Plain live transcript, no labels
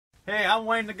Hey, I'm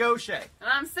Wayne the GOE. And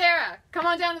I'm Sarah. Come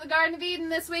on down to the Garden of Eden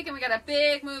this week and we got a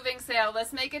big moving sale.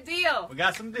 Let's make a deal. We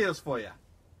got some deals for you.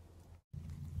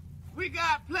 We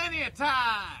got plenty of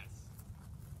ties.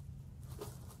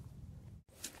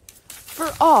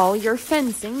 For all your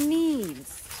fencing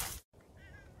needs.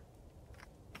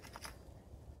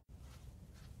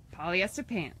 Polyester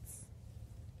pants.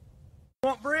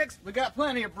 Want bricks? We got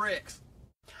plenty of bricks.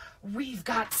 We've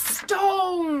got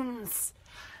stones.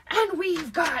 And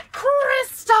we've got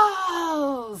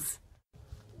crystals.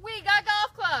 We got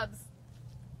golf clubs.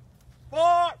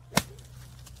 Four.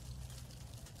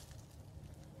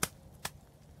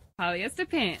 Polyester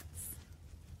pants.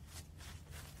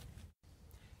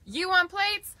 You want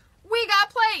plates? We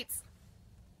got plates.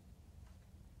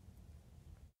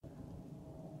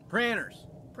 Printers.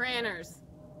 Printers.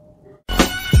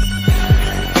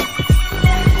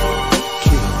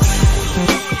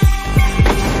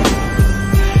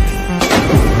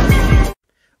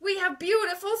 We have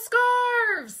beautiful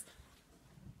scarves.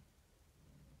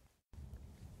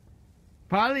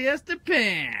 Polyester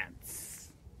pants.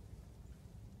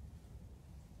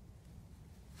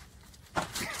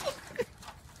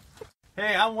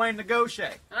 Hey, I'm Wayne the GOE.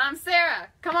 And I'm Sarah.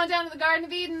 Come on down to the Garden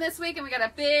of Eden this week and we got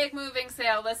a big moving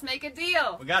sale. Let's make a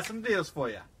deal. We got some deals for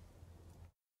you.